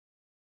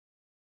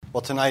Well,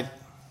 tonight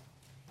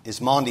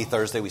is Maundy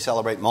Thursday. We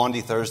celebrate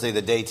Maundy Thursday.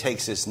 The day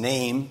takes its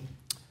name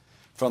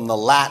from the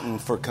Latin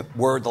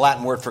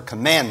word for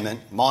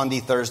commandment.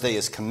 Maundy Thursday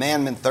is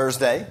Commandment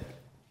Thursday,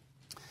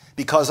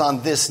 because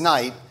on this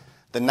night,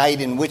 the night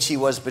in which he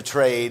was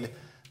betrayed,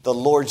 the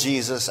Lord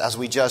Jesus, as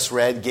we just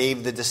read,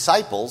 gave the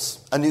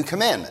disciples a new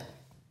commandment.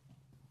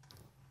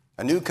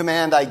 A new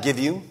command I give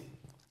you: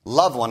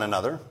 love one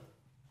another.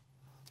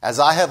 As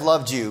I have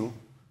loved you,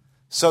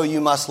 so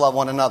you must love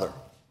one another.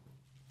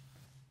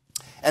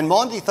 And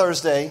Maundy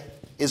Thursday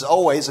is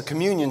always a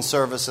communion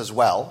service as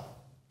well.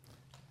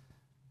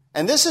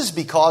 And this is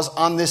because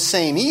on this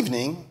same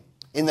evening,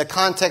 in the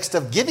context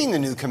of giving the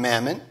new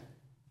commandment,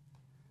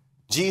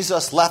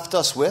 Jesus left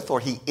us with, or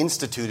he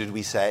instituted,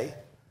 we say,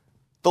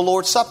 the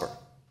Lord's Supper.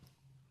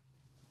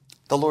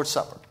 The Lord's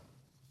Supper.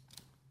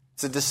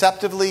 It's a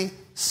deceptively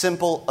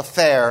simple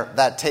affair,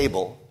 that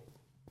table.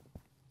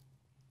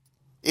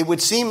 It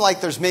would seem like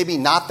there's maybe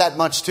not that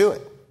much to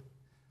it.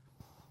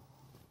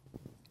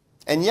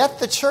 And yet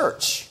the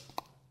church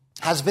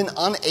has been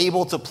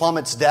unable to plumb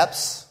its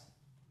depths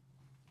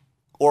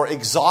or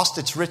exhaust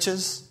its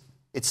riches,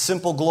 its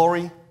simple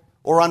glory,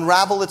 or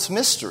unravel its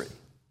mystery.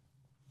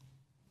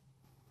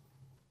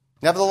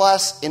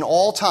 Nevertheless, in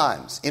all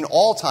times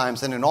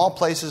and in all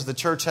places, the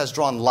church has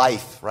drawn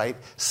life, right?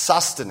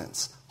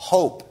 Sustenance,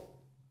 hope,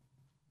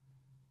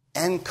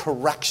 and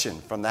correction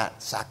from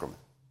that sacrament.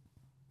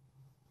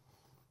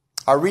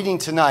 Our reading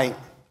tonight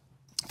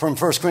from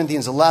 1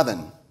 Corinthians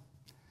 11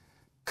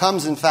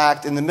 comes, in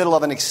fact, in the middle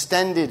of an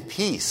extended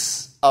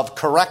piece of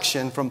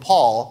correction from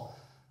Paul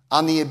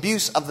on the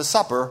abuse of the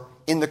supper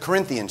in the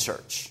Corinthian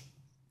church.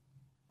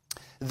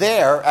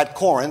 There at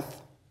Corinth,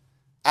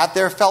 at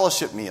their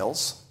fellowship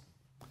meals,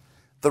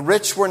 the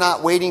rich were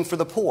not waiting for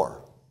the poor.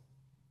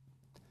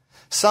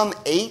 Some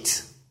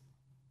ate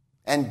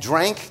and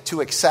drank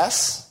to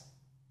excess.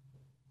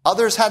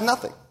 Others had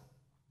nothing.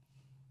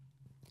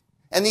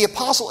 And the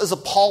apostle is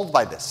appalled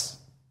by this.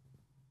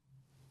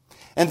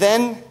 And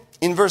then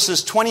in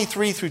verses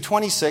 23 through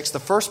 26, the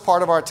first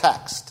part of our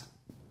text.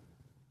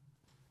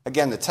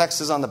 Again, the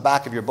text is on the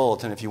back of your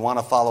bulletin if you want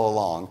to follow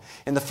along.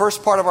 In the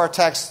first part of our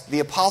text,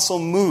 the apostle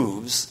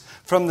moves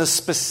from the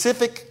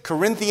specific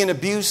Corinthian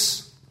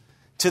abuse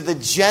to the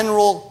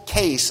general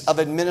case of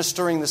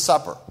administering the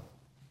supper.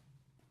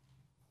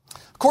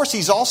 Of course,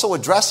 he's also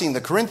addressing the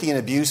Corinthian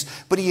abuse,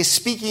 but he is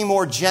speaking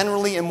more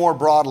generally and more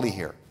broadly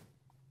here.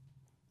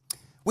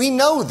 We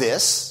know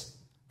this,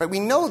 right? We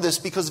know this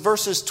because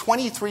verses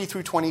 23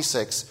 through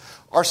 26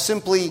 are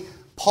simply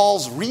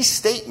Paul's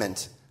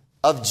restatement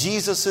of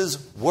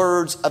Jesus'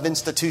 words of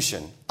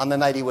institution on the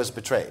night he was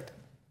betrayed.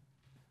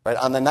 Right?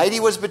 On the night he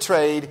was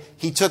betrayed,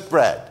 he took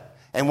bread.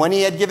 And when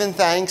he had given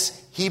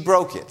thanks, he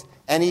broke it.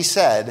 And he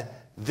said,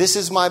 "This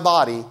is my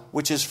body,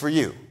 which is for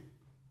you."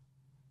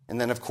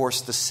 And then, of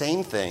course, the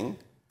same thing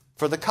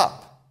for the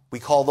cup. We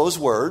call those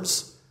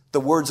words the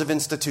words of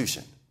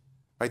institution.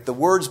 Right? The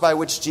words by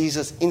which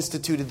Jesus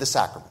instituted the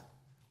sacrament.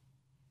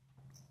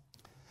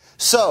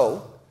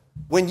 So,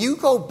 when you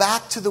go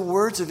back to the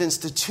words of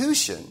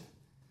institution,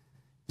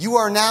 you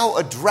are now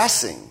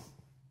addressing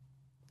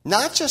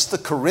not just the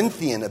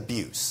Corinthian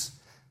abuse,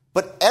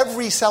 but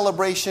every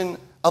celebration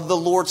of the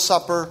Lord's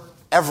Supper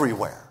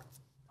everywhere.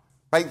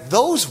 Right?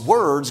 Those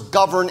words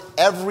govern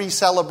every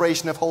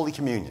celebration of Holy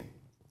Communion.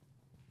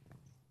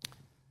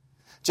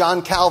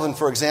 John Calvin,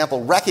 for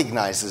example,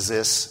 recognizes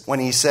this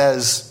when he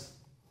says,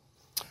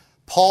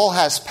 Paul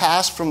has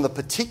passed from the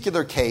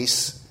particular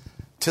case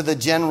to the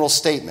general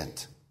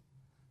statement.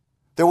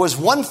 There was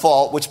one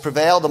fault which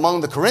prevailed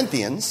among the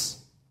Corinthians.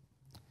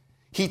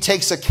 He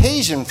takes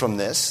occasion from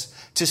this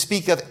to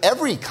speak of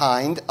every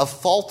kind of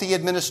faulty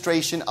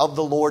administration of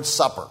the Lord's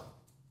Supper.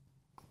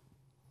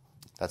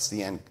 That's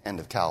the end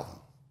of Calvin.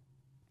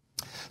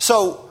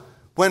 So,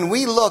 when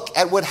we look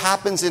at what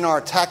happens in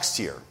our text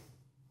here,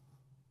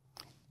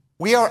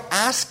 we are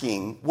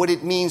asking what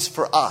it means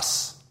for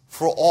us,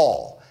 for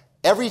all,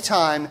 every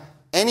time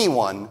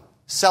anyone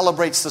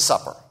celebrates the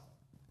supper.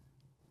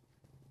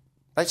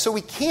 Right? So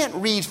we can't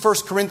read 1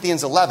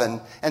 Corinthians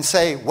 11 and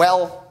say,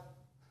 well,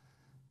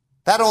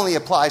 that only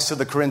applies to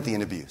the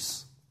Corinthian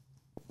abuse.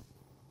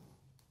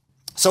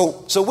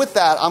 So with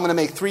that, I'm going to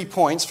make 3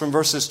 points from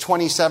verses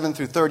 27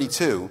 through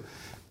 32.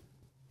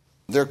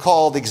 They're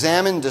called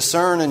Examine,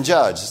 Discern, and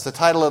Judge. It's the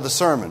title of the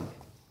sermon.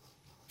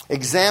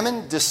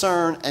 Examine,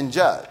 discern, and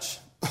judge.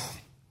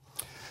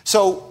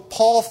 So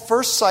Paul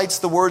first cites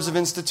the words of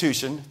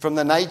institution from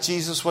the night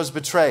Jesus was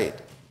betrayed.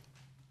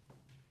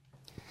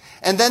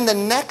 And then the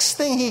next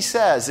thing he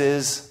says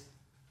is,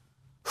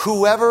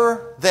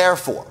 whoever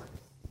therefore.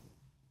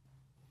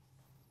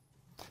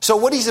 So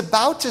what he's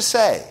about to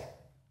say,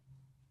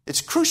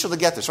 it's crucial to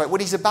get this, right?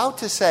 What he's about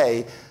to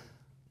say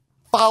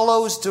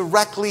follows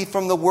directly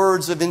from the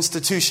words of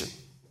institution.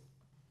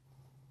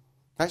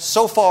 Right?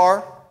 So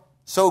far,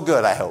 so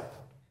good, I hope.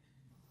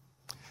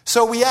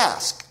 So we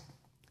ask,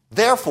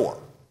 therefore,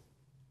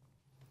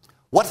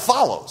 what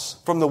follows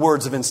from the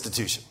words of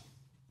institution?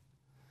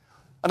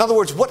 In other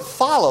words, what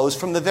follows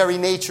from the very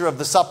nature of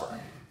the supper?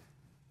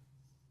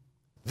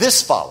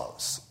 This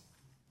follows.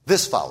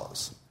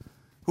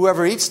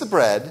 Whoever eats the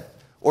bread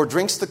or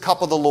drinks the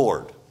cup of the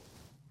Lord.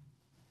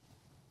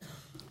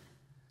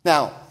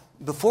 Now,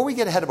 before we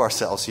get ahead of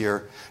ourselves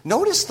here,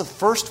 notice the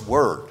first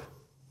word.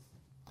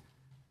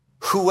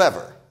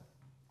 Whoever.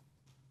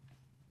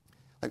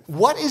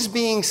 What is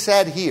being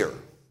said here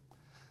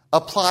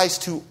applies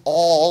to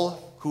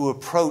all who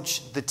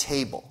approach the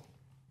table.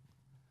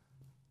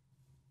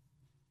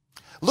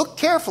 Look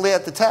carefully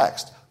at the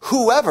text.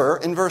 Whoever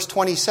in verse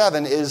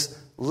 27 is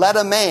let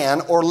a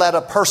man or let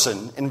a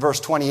person in verse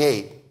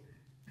 28.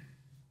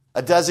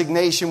 A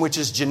designation which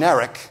is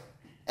generic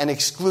and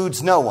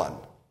excludes no one.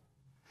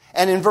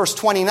 And in verse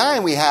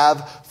 29 we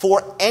have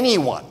for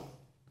anyone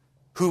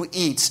who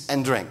eats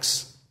and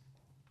drinks.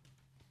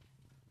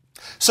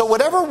 So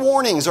whatever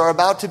warnings are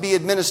about to be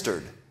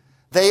administered,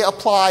 they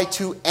apply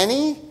to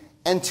any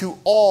and to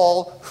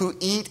all who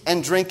eat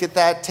and drink at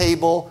that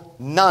table.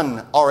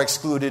 None are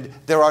excluded.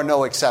 There are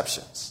no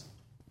exceptions.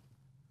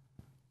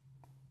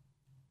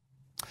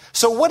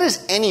 So what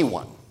is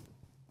anyone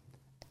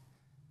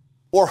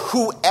or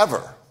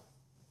whoever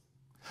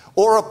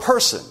or a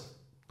person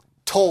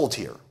told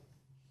here?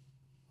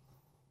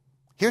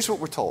 Here's what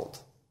we're told.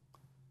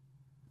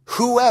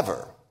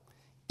 Whoever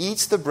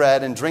eats the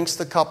bread and drinks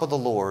the cup of the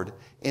Lord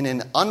in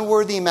an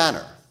unworthy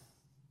manner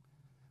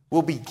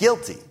will be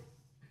guilty,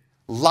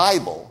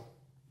 liable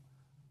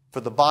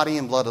for the body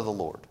and blood of the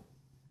Lord.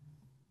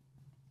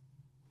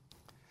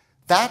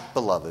 That,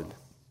 beloved,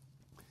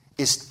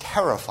 is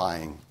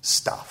terrifying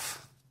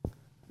stuff.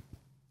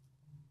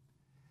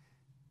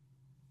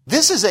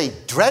 This is a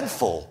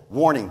dreadful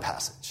warning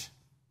passage.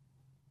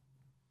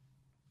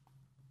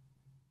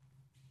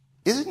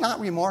 Is it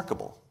not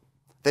remarkable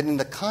that in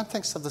the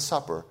context of the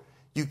supper,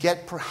 you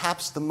get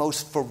perhaps the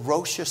most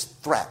ferocious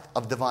threat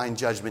of divine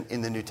judgment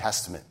in the New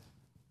Testament?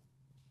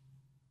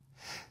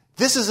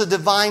 This is a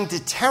divine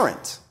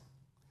deterrent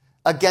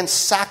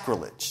against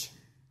sacrilege,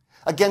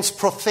 against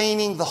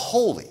profaning the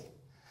holy,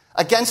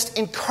 against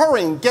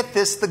incurring, get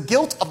this, the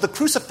guilt of the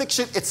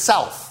crucifixion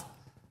itself.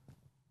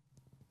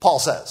 Paul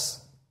says,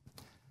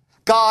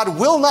 God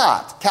will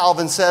not,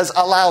 Calvin says,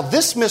 allow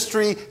this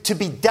mystery to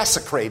be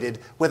desecrated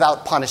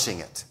without punishing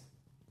it.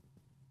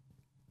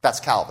 That's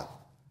Calvin.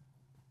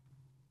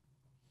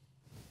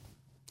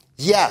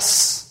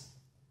 Yes,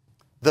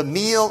 the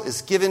meal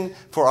is given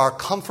for our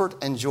comfort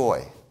and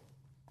joy.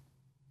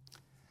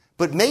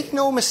 But make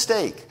no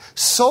mistake,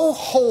 so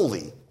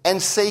holy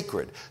and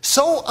sacred,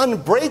 so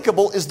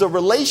unbreakable is the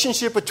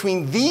relationship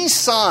between these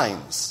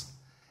signs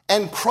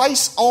and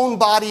Christ's own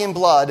body and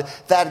blood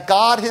that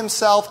God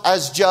himself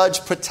as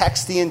judge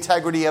protects the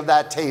integrity of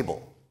that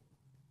table.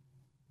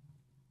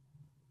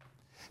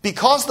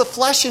 Because the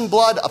flesh and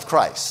blood of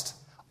Christ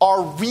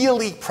are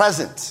really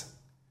present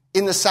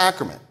in the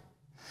sacrament,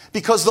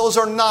 because those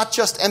are not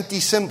just empty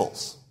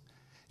symbols,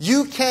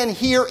 you can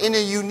hear in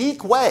a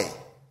unique way,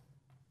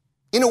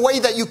 in a way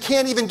that you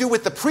can't even do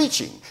with the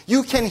preaching,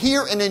 you can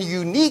hear in a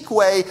unique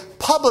way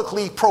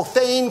publicly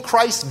profane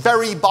Christ's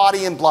very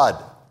body and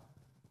blood.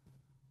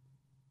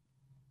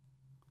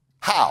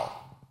 How?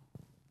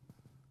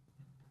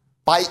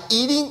 By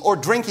eating or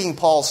drinking,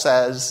 Paul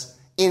says,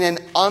 in an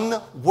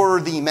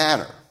unworthy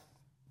manner.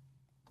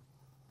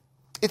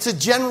 It's a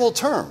general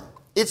term.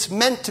 It's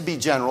meant to be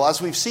general.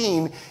 As we've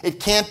seen, it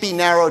can't be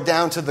narrowed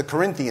down to the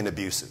Corinthian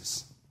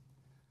abuses.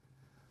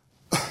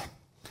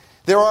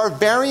 There are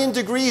varying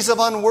degrees of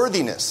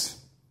unworthiness.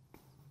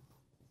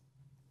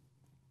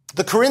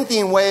 The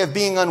Corinthian way of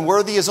being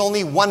unworthy is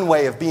only one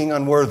way of being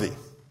unworthy.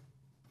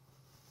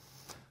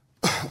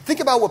 Think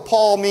about what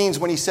Paul means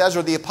when he says,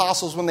 or the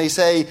apostles when they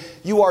say,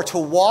 you are to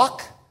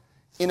walk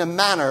in a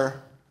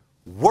manner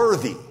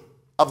worthy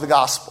of the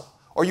gospel,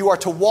 or you are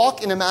to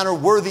walk in a manner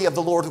worthy of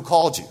the Lord who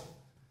called you.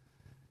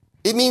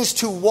 It means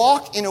to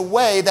walk in a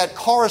way that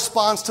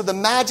corresponds to the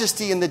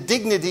majesty and the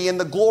dignity and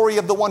the glory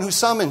of the one who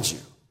summoned you.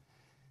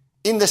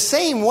 In the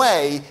same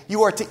way,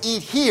 you are to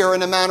eat here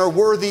in a manner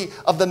worthy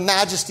of the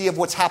majesty of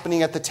what's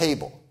happening at the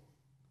table.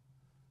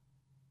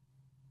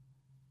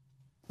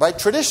 Right?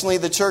 Traditionally,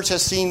 the church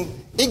has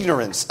seen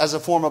ignorance as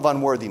a form of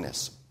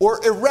unworthiness, or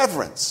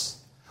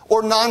irreverence,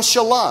 or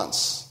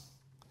nonchalance.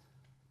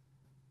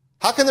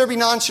 How can there be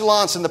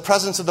nonchalance in the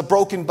presence of the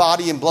broken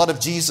body and blood of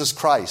Jesus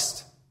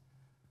Christ?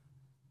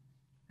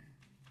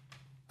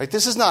 Right?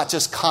 This is not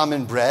just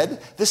common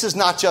bread. This is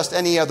not just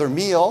any other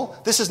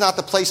meal. This is not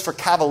the place for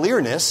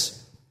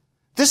cavalierness.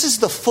 This is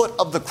the foot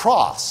of the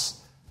cross.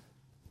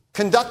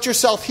 Conduct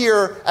yourself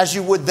here as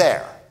you would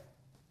there.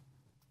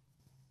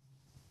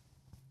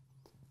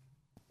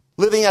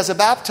 Living as a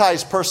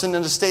baptized person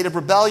in a state of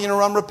rebellion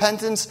or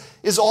unrepentance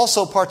is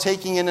also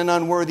partaking in an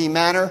unworthy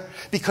manner,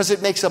 because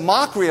it makes a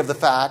mockery of the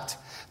fact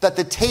that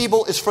the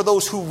table is for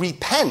those who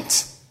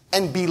repent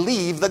and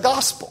believe the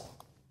gospel.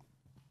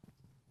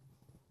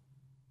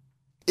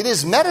 It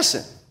is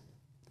medicine,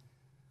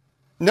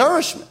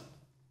 nourishment,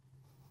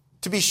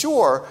 to be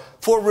sure,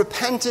 for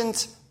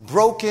repentant,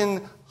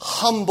 broken,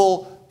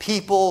 humble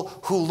people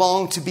who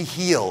long to be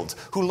healed,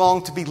 who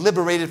long to be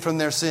liberated from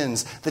their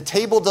sins. The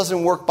table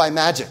doesn't work by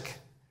magic.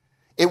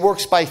 It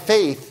works by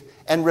faith,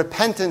 and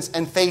repentance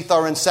and faith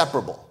are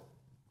inseparable.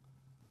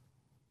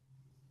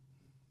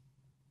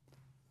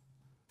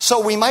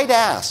 So we might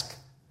ask,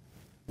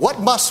 what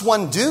must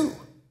one do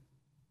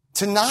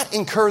to not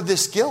incur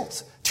this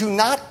guilt, to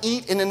not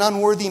eat in an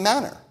unworthy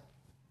manner?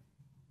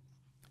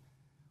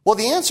 Well,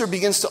 the answer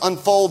begins to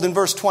unfold in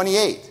verse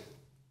 28.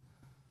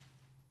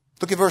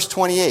 Look at verse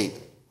 28.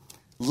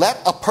 Let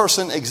a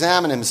person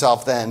examine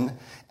himself then,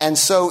 and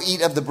so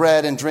eat of the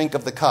bread and drink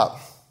of the cup.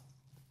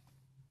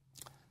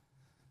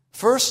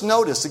 First,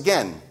 notice,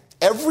 again,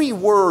 every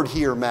word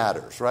here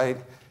matters, right?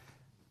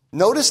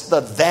 Notice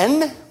the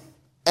then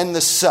and the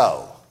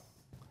so.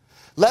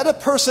 Let a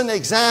person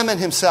examine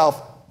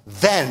himself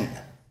then,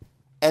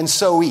 and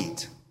so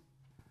eat.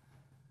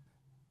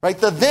 Right?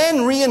 The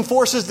then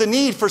reinforces the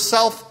need for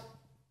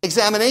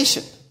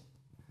self-examination,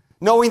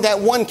 knowing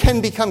that one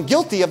can become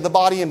guilty of the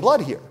body and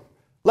blood here.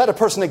 Let a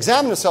person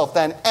examine himself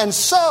then, and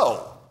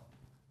so,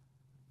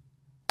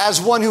 as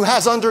one who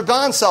has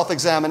undergone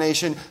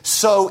self-examination,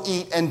 so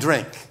eat and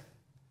drink.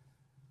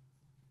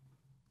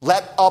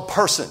 Let a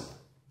person,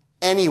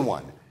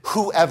 anyone,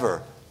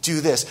 whoever, do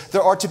this.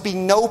 There are to be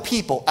no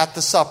people at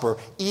the supper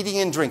eating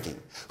and drinking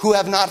who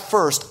have not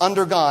first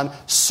undergone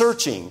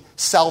searching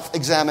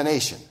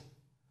self-examination.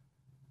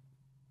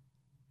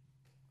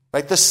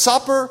 Right? The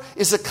supper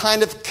is a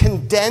kind of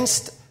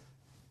condensed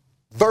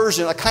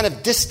version, a kind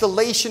of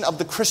distillation of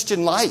the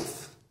Christian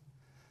life.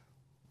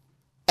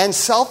 And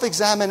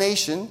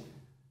self-examination,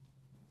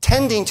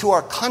 tending to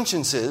our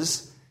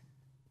consciences,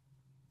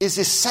 is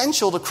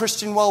essential to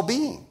Christian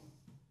well-being.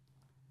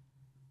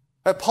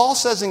 Right? Paul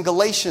says in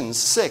Galatians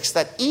 6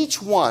 that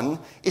each one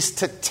is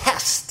to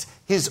test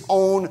his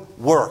own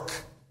work.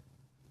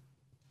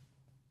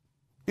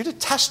 You're to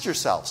test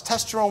yourselves,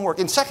 test your own work.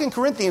 In 2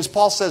 Corinthians,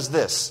 Paul says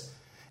this,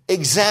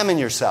 examine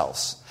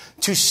yourselves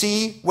to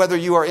see whether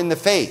you are in the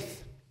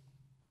faith.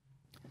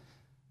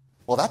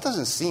 Well, that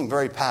doesn't seem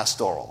very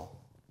pastoral.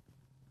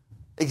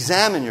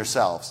 Examine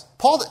yourselves.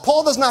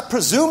 Paul does not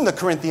presume the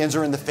Corinthians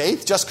are in the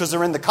faith just because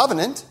they're in the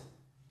covenant.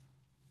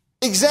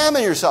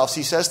 Examine yourselves,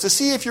 he says, to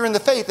see if you're in the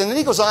faith. And then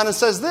he goes on and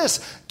says this,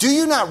 do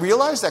you not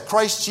realize that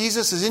Christ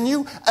Jesus is in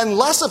you?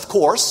 Unless, of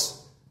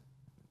course,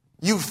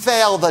 you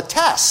fail the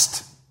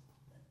test.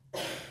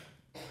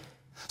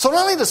 So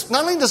not only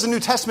does the New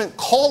Testament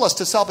call us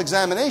to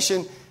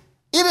self-examination,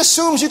 it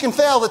assumes you can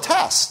fail the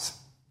test.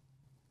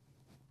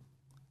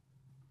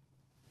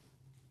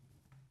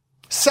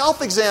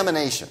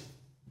 Self-examination,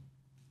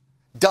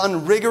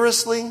 done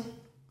rigorously,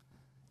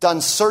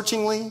 done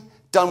searchingly,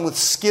 done with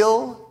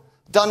skill,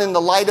 done in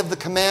the light of the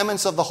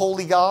commandments of the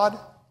holy God,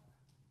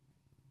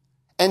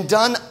 and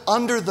done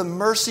under the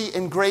mercy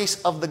and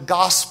grace of the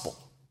gospel.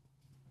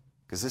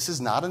 Because this is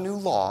not a new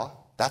law.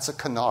 That's a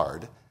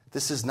canard.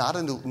 This is not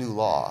a new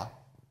law.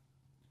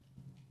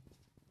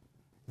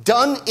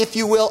 Done, if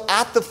you will,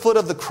 at the foot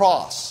of the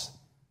cross.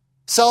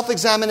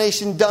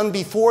 Self-examination done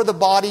before the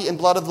body and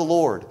blood of the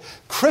Lord.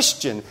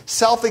 Christian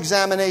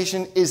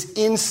self-examination is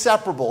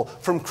inseparable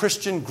from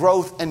Christian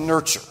growth and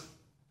nurture.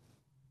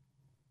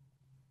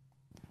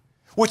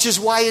 Which is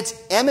why it's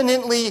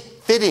eminently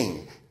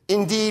fitting,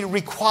 indeed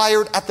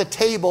required at the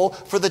table,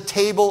 for the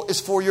table is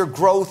for your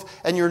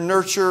growth and your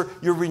nurture,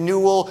 your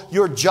renewal,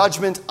 your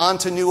judgment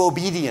onto new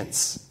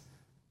obedience.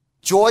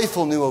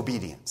 Joyful new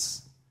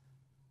obedience.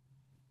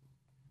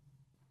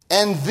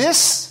 And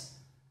this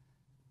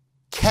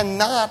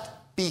cannot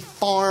be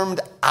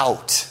farmed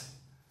out.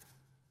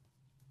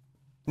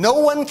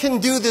 No one can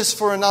do this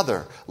for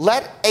another.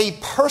 Let a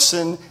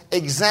person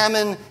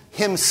examine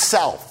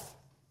himself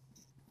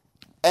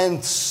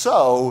and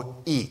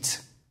so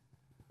eat.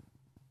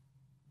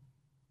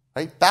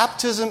 Right?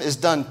 Baptism is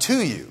done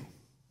to you.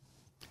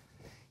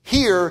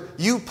 Here,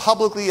 you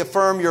publicly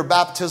affirm your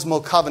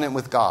baptismal covenant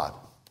with God.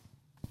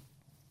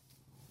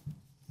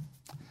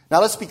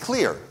 Now, let's be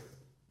clear.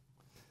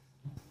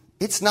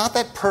 It's not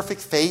that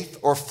perfect faith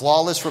or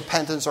flawless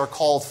repentance are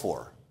called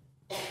for.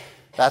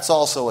 That's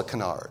also a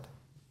canard.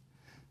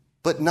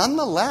 But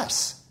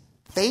nonetheless,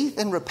 faith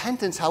and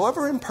repentance,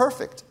 however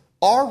imperfect,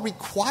 are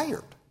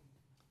required.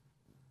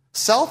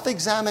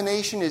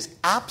 Self-examination is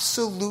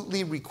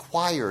absolutely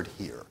required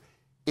here.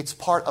 It's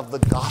part of the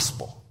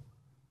gospel.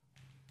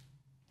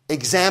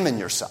 Examine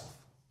yourself.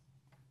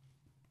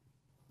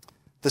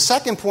 The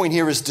second point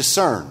here is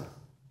discern.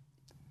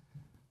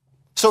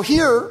 So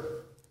here,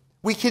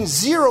 we can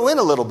zero in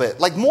a little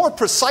bit, like more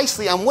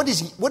precisely on what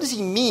does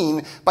he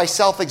mean by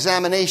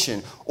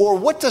self-examination? Or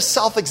what does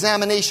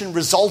self-examination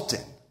result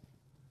in?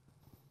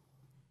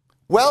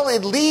 Well,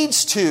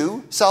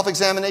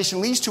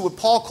 self-examination leads to what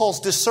Paul calls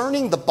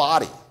discerning the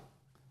body.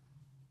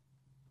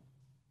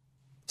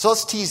 So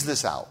let's tease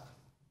this out.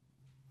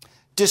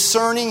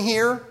 Discerning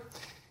here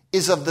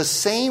is of the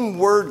same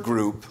word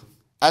group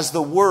as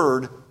the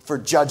word for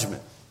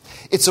judgment.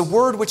 It's a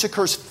word which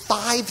occurs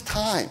 5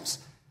 times.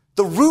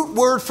 The root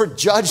word for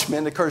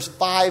judgment occurs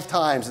 5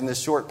 times in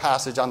this short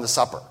passage on the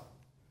supper.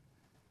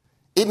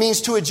 It means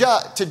to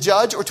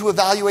judge or to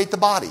evaluate the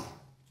body.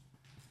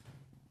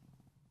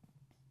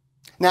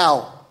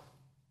 Now,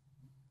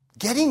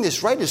 getting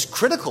this right is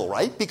critical,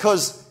 right?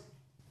 Because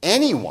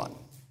anyone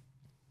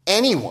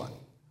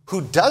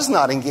who does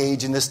not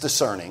engage in this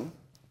discerning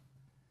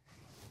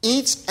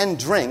eats and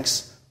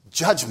drinks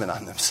judgment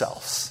on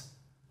themselves.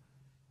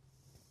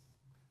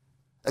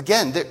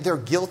 Again, they're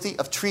guilty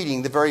of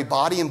treating the very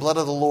body and blood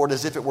of the Lord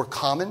as if it were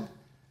common,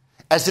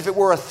 as if it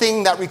were a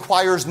thing that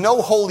requires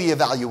no holy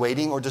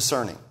evaluating or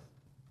discerning.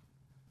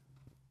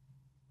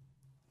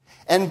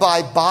 And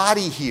by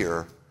body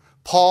here,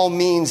 Paul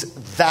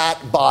means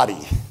that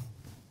body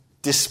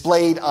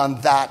displayed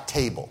on that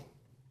table.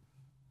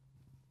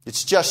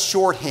 It's just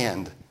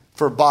shorthand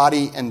for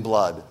body and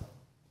blood.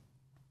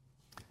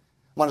 I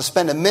want to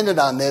spend a minute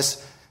on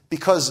this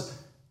because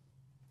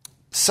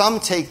some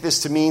take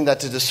this to mean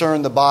that to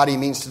discern the body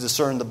means to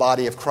discern the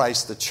body of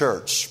Christ, the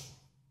church.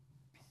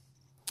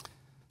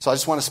 So I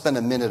just want to spend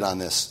a minute on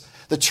this.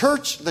 The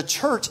church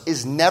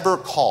is never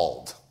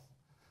called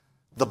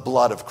the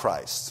blood of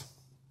Christ.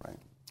 Right?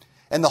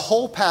 And the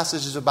whole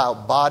passage is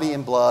about body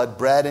and blood,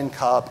 bread and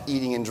cup,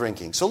 eating and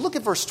drinking. So look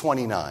at verse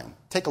 29.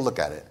 Take a look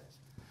at it.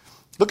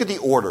 Look at the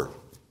order.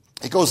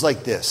 It goes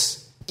like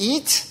this.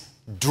 Eat,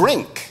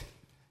 drink,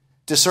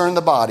 discern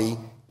the body,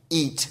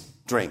 eat,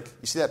 drink.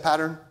 You see that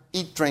pattern?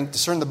 Eat, drink,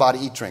 discern the body,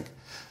 eat, drink.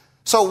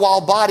 So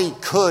while body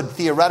could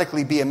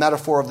theoretically be a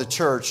metaphor of the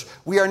church,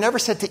 we are never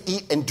said to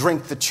eat and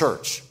drink the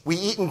church. We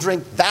eat and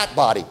drink that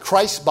body,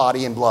 Christ's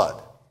body and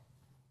blood.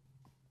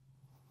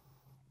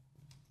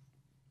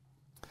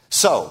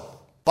 So,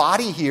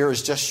 body here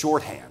is just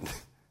shorthand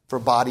for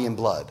body and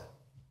blood.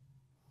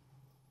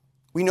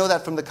 We know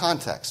that from the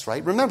context,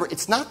 right? Remember,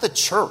 it's not the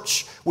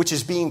church which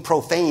is being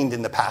profaned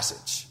in the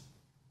passage.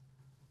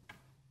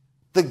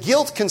 The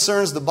guilt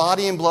concerns the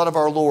body and blood of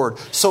our Lord.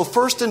 So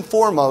first and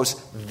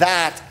foremost,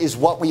 that is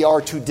what we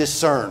are to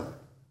discern.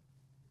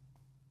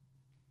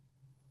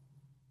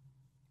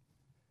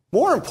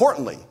 More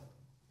importantly,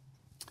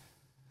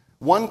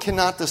 one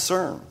cannot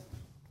discern,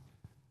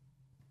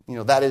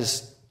 that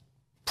is,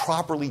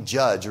 properly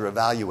judge or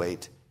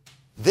evaluate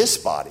this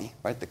body,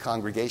 right, the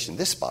congregation,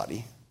 this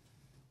body,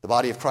 the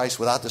body of Christ,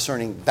 without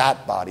discerning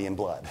that body and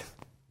blood.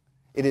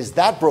 It is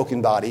that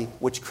broken body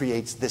which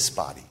creates this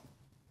body.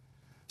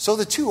 So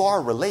the two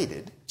are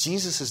related.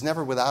 Jesus is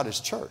never without his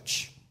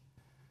church.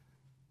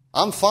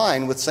 I'm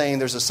fine with saying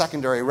there's a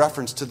secondary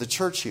reference to the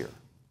church here.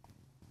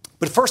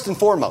 But first and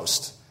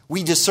foremost,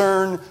 we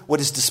discern what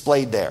is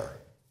displayed there.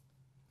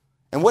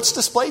 And what's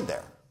displayed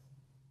there?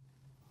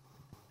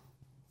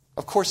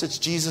 Of course, it's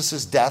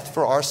Jesus' death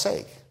for our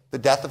sake. The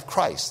death of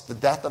Christ, the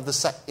death of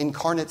the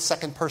incarnate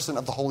second person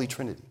of the Holy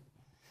Trinity.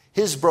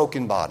 His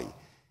broken body,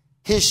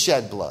 his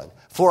shed blood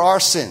for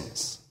our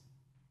sins.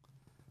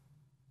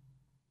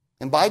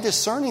 And by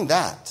discerning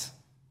that,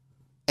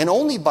 and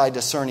only by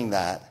discerning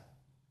that,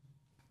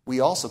 we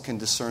also can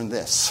discern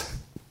this,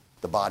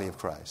 the body of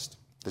Christ,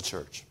 the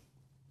church.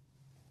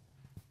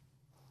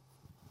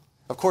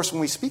 Of course,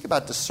 when we speak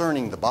about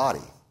discerning the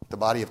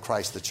body of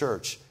Christ, the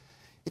church,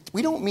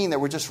 we don't mean that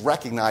we're just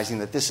recognizing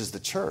that this is the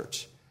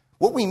church.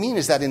 What we mean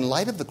is that in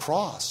light of the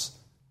cross,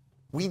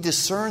 we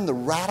discern the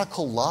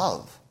radical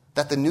love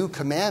that the new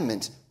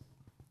commandment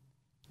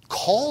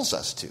calls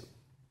us to.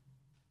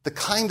 The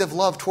kind of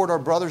love toward our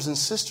brothers and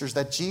sisters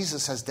that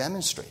Jesus has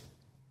demonstrated.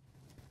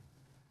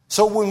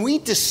 So when we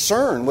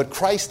discern what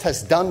Christ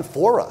has done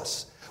for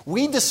us,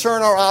 we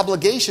discern our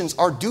obligations,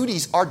 our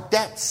duties, our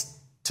debts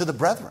to the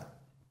brethren.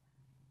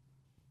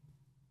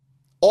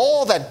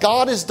 All that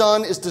God has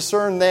done is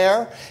discerned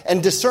there,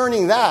 and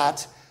discerning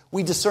that,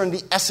 we discern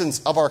the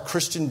essence of our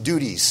Christian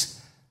duties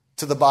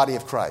to the body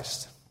of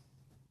Christ.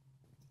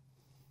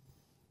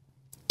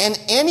 And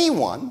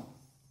anyone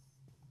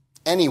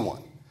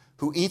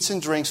who eats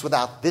and drinks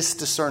without this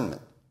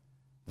discernment,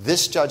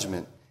 this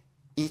judgment,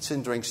 eats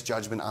and drinks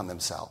judgment on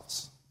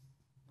themselves.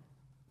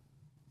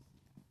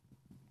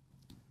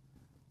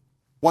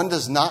 One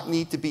does not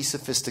need to be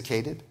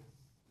sophisticated.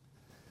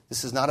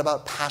 This is not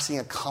about passing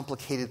a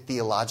complicated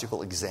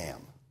theological exam.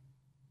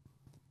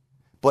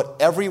 But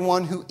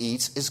everyone who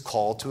eats is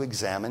called to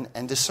examine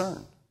and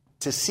discern,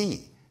 to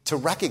see, to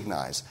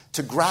recognize,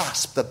 to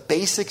grasp the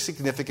basic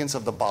significance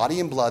of the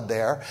body and blood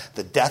there,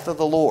 the death of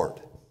the Lord,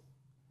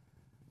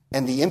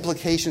 and the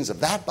implications of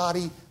that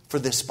body for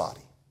this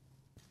body.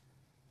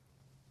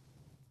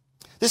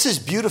 This is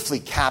beautifully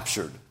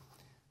captured.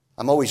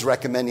 I'm always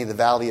recommending the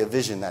Valley of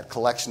Vision, that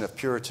collection of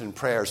Puritan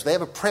prayers. They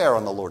have a prayer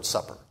on the Lord's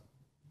Supper.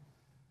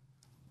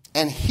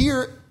 And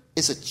here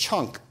is a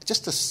chunk,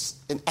 just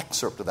an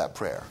excerpt of that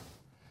prayer.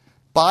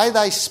 By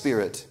thy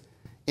Spirit,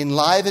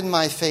 enliven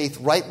my faith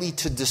rightly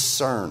to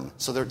discern.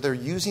 So they're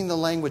using the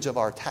language of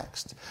our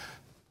text.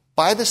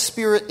 By the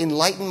Spirit,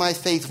 enlighten my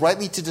faith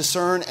rightly to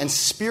discern and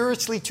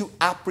spiritually to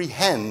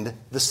apprehend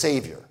the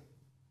Savior.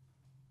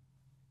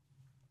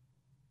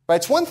 Right?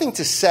 It's one thing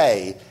to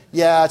say,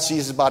 yeah, it's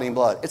Jesus' body and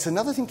blood. It's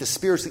another thing to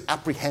spiritually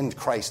apprehend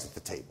Christ at the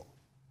table.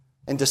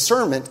 And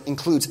discernment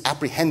includes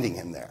apprehending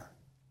him there.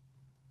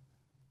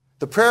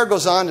 The prayer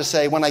goes on to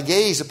say, when I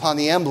gaze upon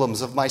the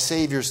emblems of my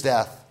Savior's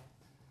death,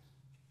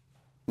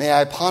 may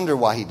I ponder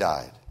why he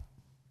died.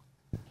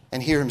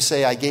 and hear him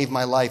say, I gave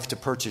my life to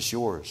purchase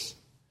yours.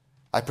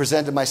 I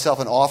presented myself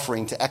an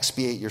offering to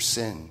expiate your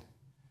sin.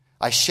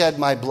 I shed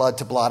my blood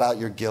to blot out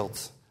your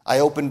guilt. I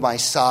opened my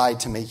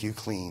side to make you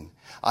clean.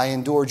 I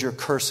endured your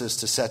curses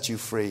to set you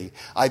free.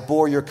 I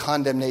bore your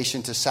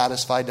condemnation to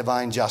satisfy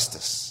divine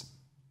justice.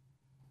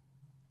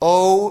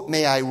 Oh,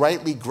 may I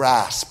rightly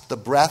grasp the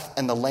breadth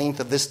and the length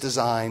of this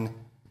design.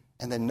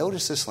 And then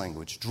notice this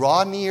language.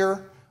 Draw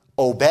near,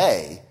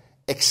 obey,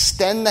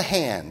 extend the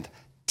hand,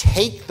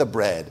 take the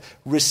bread,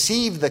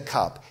 receive the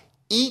cup,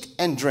 eat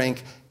and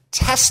drink,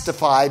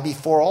 testify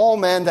before all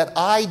men that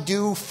I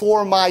do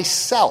for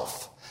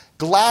myself,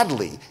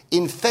 gladly,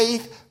 in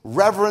faith,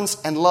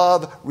 reverence, and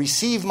love,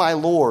 receive my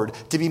Lord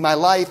to be my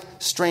life,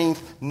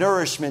 strength,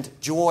 nourishment,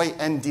 joy,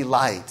 and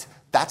delight.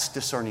 That's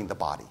discerning the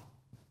body.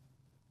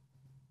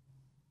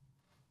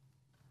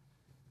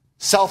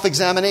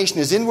 Self-examination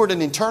is inward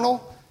and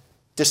internal.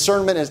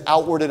 Discernment is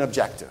outward and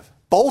objective.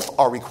 Both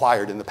are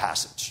required in the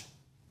passage.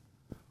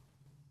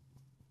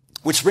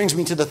 Which brings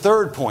me to the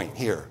third point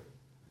here.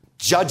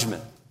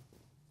 Judgment.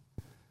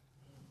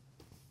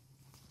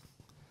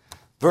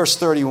 Verse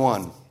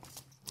 31.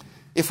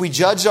 If we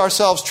judged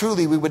ourselves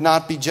truly, we would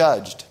not be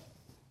judged.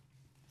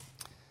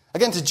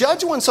 Again, to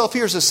judge oneself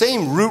here is the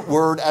same root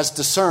word as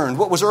discern.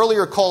 What was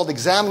earlier called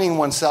examining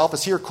oneself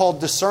is here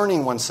called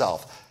discerning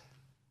oneself.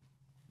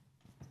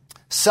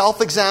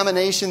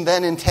 Self-examination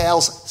then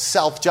entails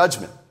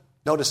self-judgment.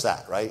 Notice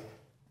that, right?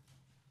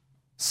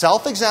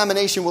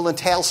 Self-examination will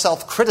entail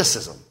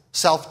self-criticism,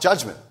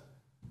 self-judgment.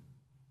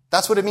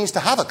 That's what it means to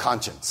have a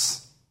conscience.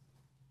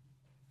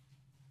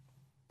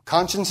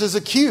 Consciences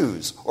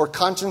accuse or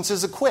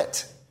consciences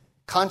acquit.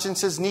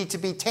 Consciences need to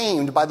be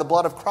tamed by the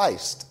blood of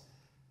Christ.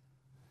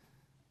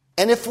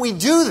 And if we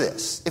do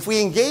this, if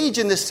we engage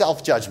in this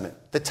self-judgment,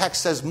 the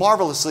text says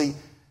marvelously,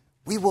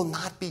 we will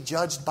not be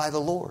judged by the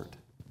Lord.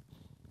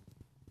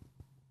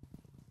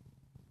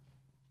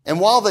 And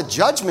while the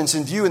judgments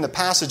in view in the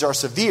passage are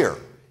severe,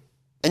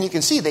 and you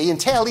can see they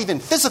entail even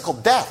physical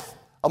death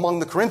among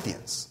the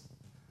Corinthians,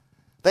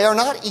 they are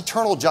not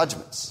eternal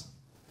judgments.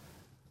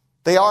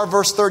 They are,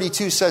 verse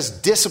 32 says,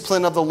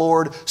 discipline of the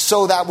Lord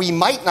so that we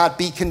might not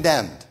be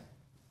condemned.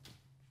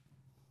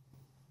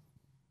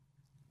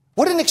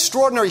 What an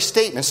extraordinary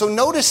statement. So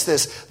notice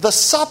this. The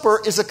supper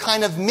is a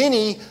kind of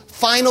mini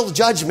final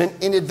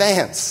judgment in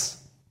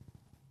advance.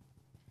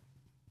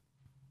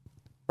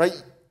 Right?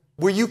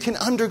 Where you can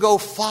undergo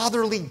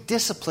fatherly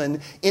discipline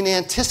in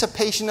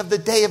anticipation of the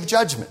day of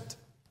judgment.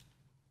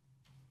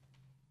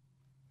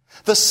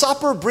 The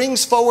supper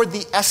brings forward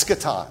the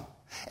eschaton.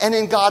 And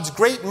in God's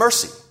great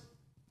mercy,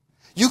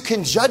 you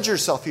can judge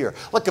yourself here.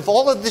 Look, if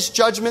all of this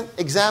judgment,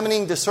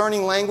 examining,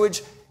 discerning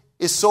language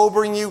is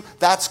sobering you,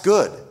 that's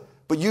good.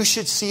 But you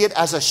should see it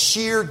as a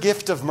sheer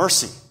gift of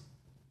mercy.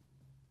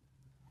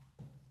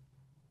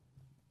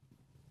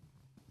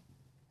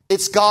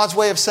 It's God's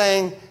way of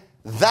saying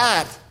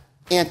that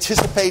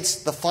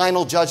anticipates the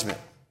final judgment.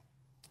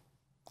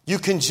 You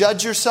can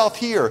judge yourself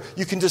here.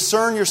 You can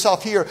discern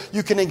yourself here.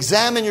 You can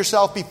examine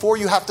yourself before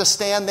you have to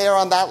stand there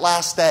on that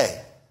last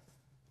day.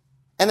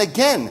 And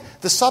again,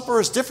 the supper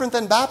is different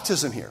than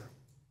baptism here.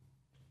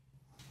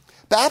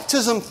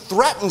 Baptism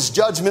threatens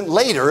judgment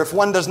later if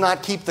one does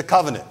not keep the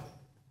covenant.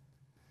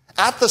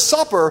 At the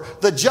supper,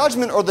 the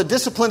judgment or the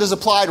discipline is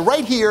applied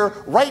right here,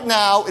 right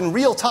now, in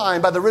real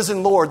time by the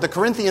risen Lord. The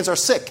Corinthians are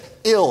sick,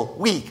 ill,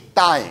 weak,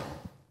 dying.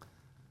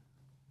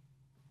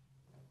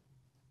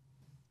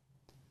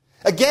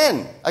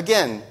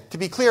 Again, to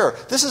be clear,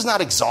 this is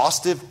not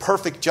exhaustive,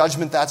 perfect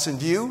judgment that's in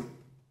view,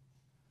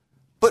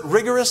 but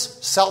rigorous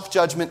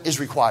self-judgment is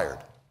required.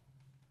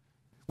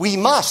 We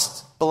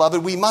must,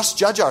 beloved, we must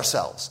judge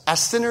ourselves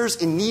as sinners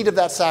in need of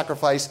that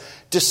sacrifice,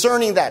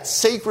 discerning that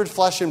sacred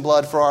flesh and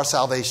blood for our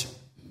salvation.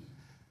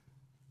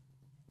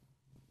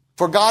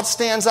 For God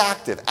stands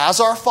active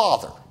as our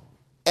Father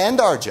and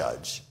our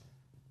Judge,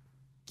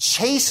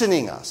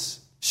 chastening us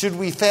should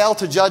we fail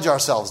to judge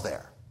ourselves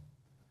there.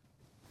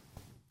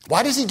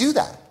 Why does he do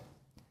that?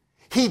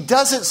 He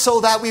does it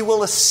so that we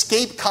will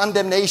escape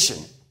condemnation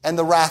and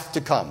the wrath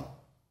to come.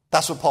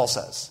 That's what Paul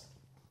says.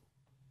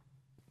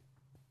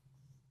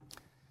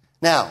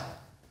 Now,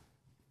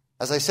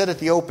 as I said at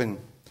the open,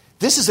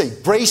 this is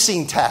a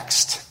bracing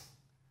text.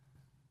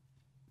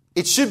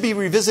 It should be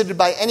revisited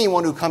by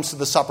anyone who comes to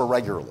the supper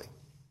regularly.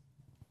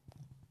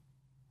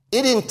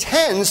 It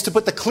intends to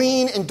put the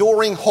clean,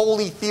 enduring,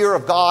 holy fear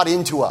of God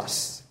into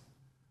us.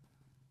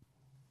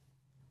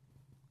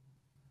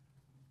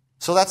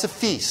 So that's a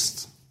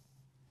feast.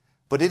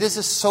 But it is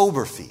a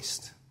sober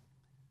feast.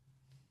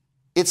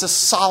 It's a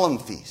solemn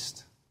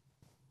feast.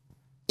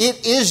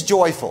 It is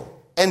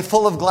joyful and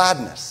full of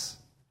gladness.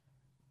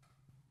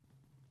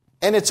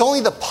 And it's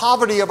only the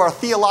poverty of our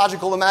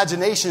theological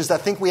imaginations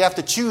that think we have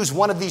to choose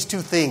one of these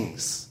two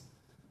things.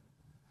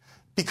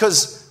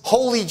 Because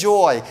holy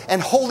joy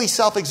and holy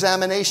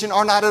self-examination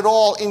are not at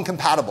all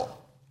incompatible.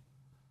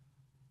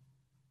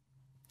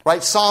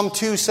 Right? Psalm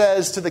 2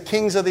 says to the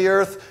kings of the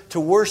earth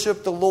to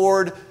worship the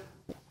Lord,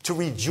 to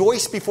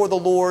rejoice before the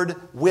Lord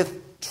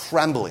with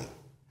trembling.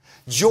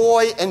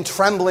 Joy and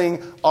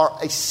trembling are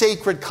a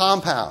sacred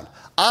compound.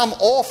 I'm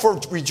all for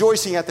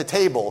rejoicing at the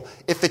table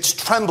if it's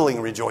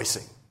trembling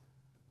rejoicing.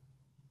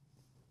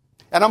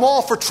 And I'm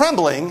all for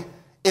trembling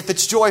if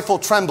it's joyful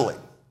trembling.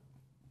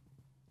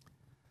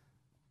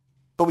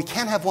 But we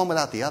can't have one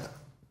without the other.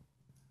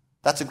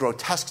 That's a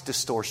grotesque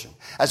distortion.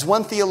 As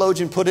one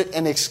theologian put it,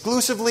 an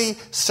exclusively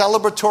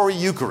celebratory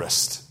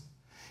Eucharist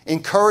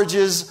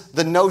encourages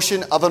the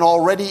notion of an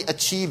already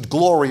achieved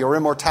glory or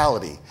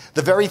immortality,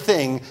 the very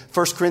thing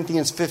 1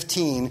 Corinthians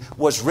 15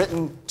 was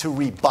written to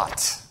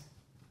rebut.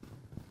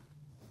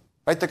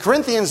 Right? The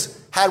Corinthians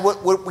had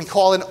what we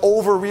call an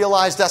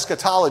over-realized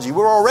eschatology.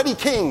 We're already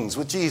kings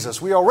with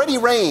Jesus. We already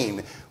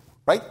reign.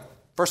 Right?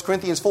 1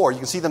 Corinthians 4, you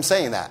can see them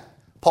saying that.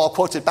 Paul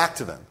quotes it back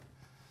to them.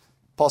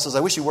 Paul says,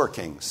 I wish you were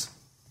kings.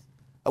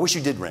 I wish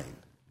you did reign.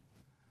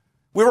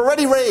 We're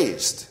already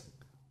raised.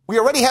 We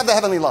already have the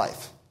heavenly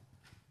life.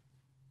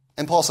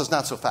 And Paul says,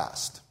 not so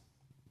fast.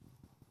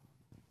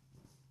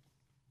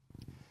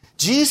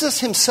 Jesus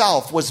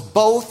himself was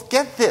both,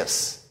 get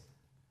this,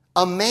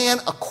 a man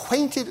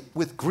acquainted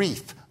with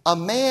grief, a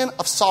man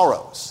of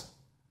sorrows.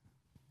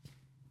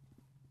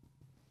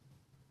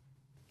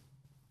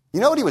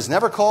 You know what he was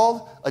never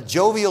called? A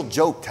jovial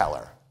joke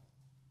teller.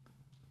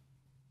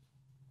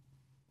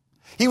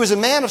 He was a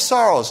man of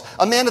sorrows,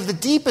 a man of the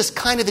deepest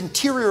kind of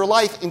interior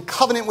life in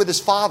covenant with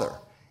his Father.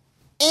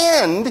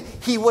 And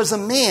he was a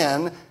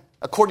man,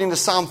 according to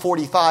Psalm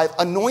 45,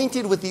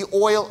 anointed with the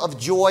oil of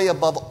joy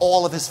above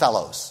all of his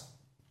fellows.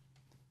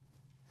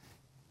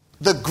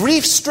 The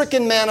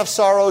grief-stricken man of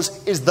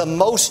sorrows is the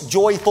most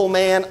joyful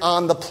man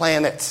on the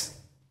planet.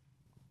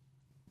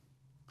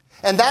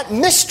 And that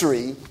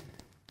mystery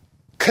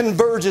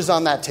converges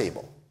on that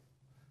table.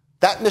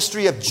 That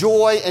mystery of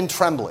joy and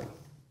trembling.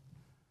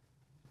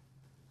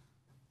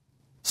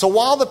 So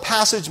while the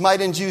passage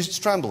might induce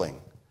trembling,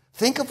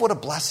 think of what a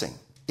blessing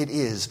it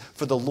is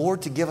for the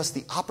Lord to give us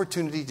the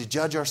opportunity to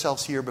judge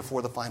ourselves here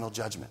before the final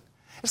judgment.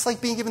 It's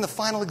like being given the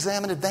final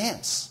exam in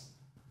advance.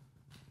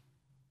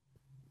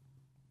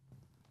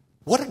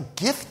 What a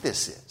gift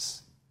this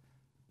is.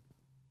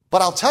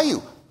 But I'll tell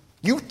you,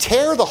 you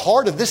tear the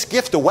heart of this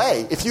gift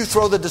away if you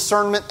throw the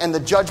discernment and the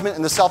judgment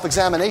and the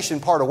self-examination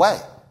part away.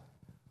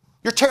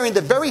 You're tearing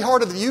the very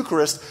heart of the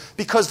Eucharist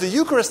because the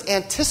Eucharist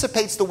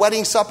anticipates the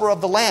wedding supper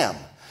of the Lamb.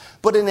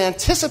 But in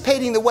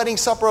anticipating the wedding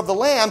supper of the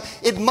Lamb,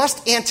 it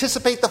must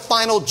anticipate the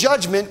final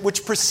judgment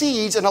which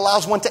precedes and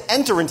allows one to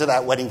enter into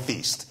that wedding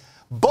feast.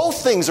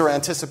 Both things are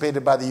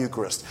anticipated by the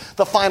Eucharist.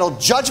 The final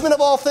judgment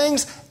of all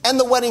things and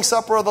the wedding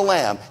supper of the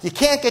Lamb. You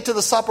can't get to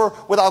the supper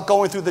without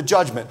going through the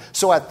judgment.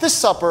 So at this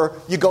supper,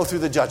 you go through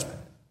the judgment.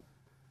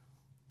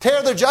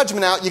 Tear the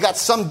judgment out, you got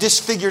some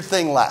disfigured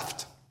thing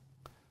left.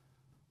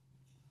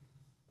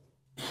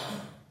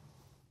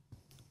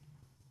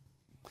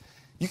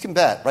 You can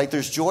bet, right,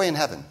 there's joy in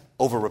heaven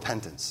over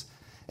repentance.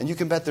 And you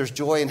can bet there's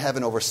joy in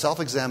heaven over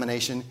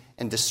self-examination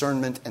and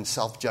discernment and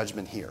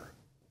self-judgment here.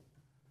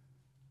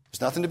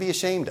 There's nothing to be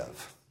ashamed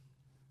of.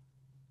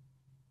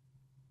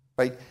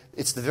 Right?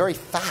 It's the very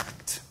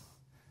fact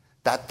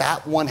that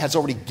that one has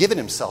already given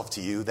himself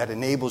to you that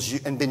enables you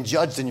and been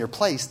judged in your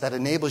place that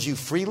enables you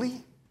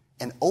freely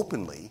and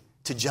openly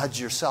to judge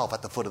yourself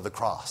at the foot of the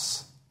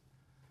cross.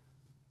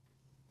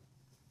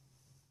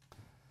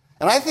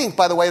 And I think,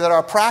 by the way, that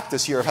our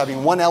practice here of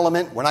having one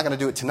element, we're not going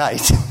to do it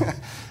tonight,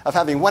 of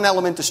having one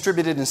element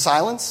distributed in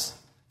silence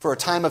for a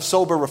time of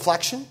sober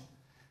reflection,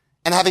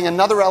 and having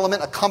another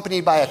element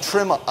accompanied by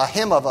a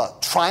hymn of a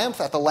triumph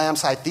at the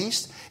Lamb's High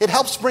Feast, it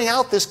helps bring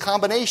out this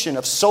combination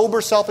of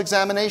sober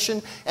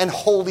self-examination and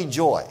holy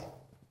joy.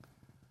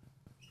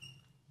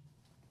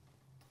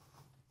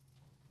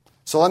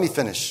 So let me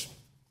finish.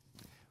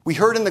 We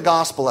heard in the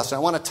gospel lesson, I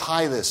want to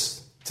tie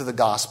this to the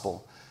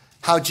gospel,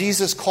 how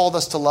Jesus called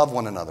us to love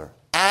one another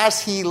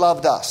as he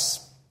loved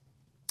us.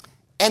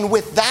 And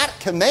with that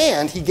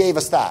command, he gave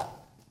us that.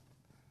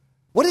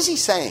 What is he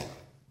saying?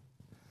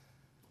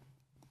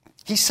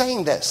 He's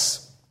saying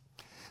this,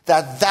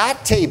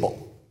 that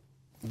table,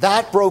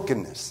 that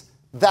brokenness,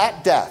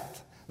 that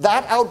death,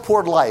 that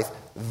outpoured life,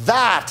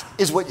 that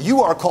is what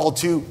you are called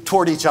to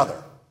toward each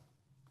other.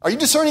 Are you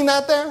discerning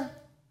that there?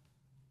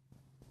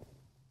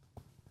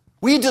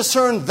 We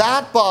discern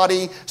that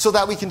body so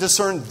that we can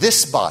discern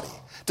this body.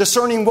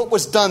 Discerning what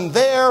was done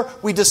there,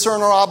 we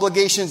discern our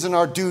obligations and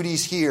our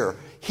duties here.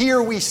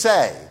 Here we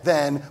say,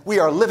 then, we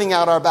are living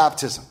out our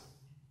baptism.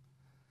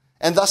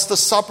 And thus the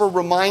supper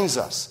reminds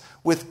us,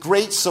 with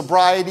great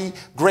sobriety,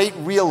 great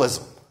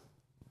realism,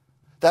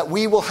 that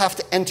we will have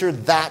to enter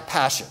that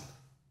passion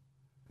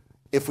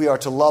if we are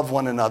to love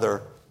one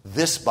another,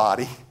 this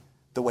body,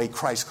 the way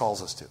Christ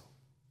calls us to.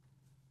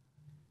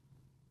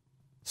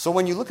 So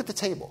when you look at the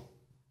table,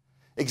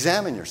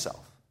 examine yourself.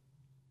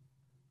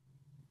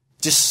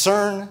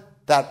 Discern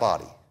that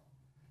body.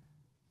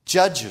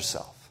 Judge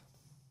yourself.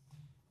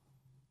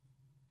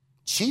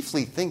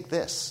 Chiefly think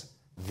this.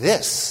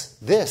 This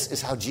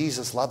is how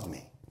Jesus loved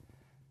me.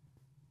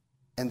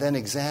 And then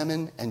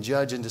examine and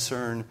judge and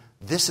discern,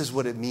 this is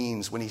what it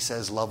means when he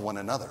says, love one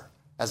another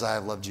as I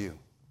have loved you.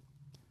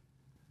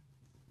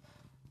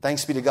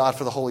 Thanks be to God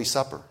for the Holy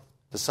Supper.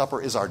 The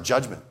supper is our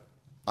judgment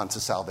unto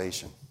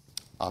salvation.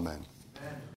 Amen.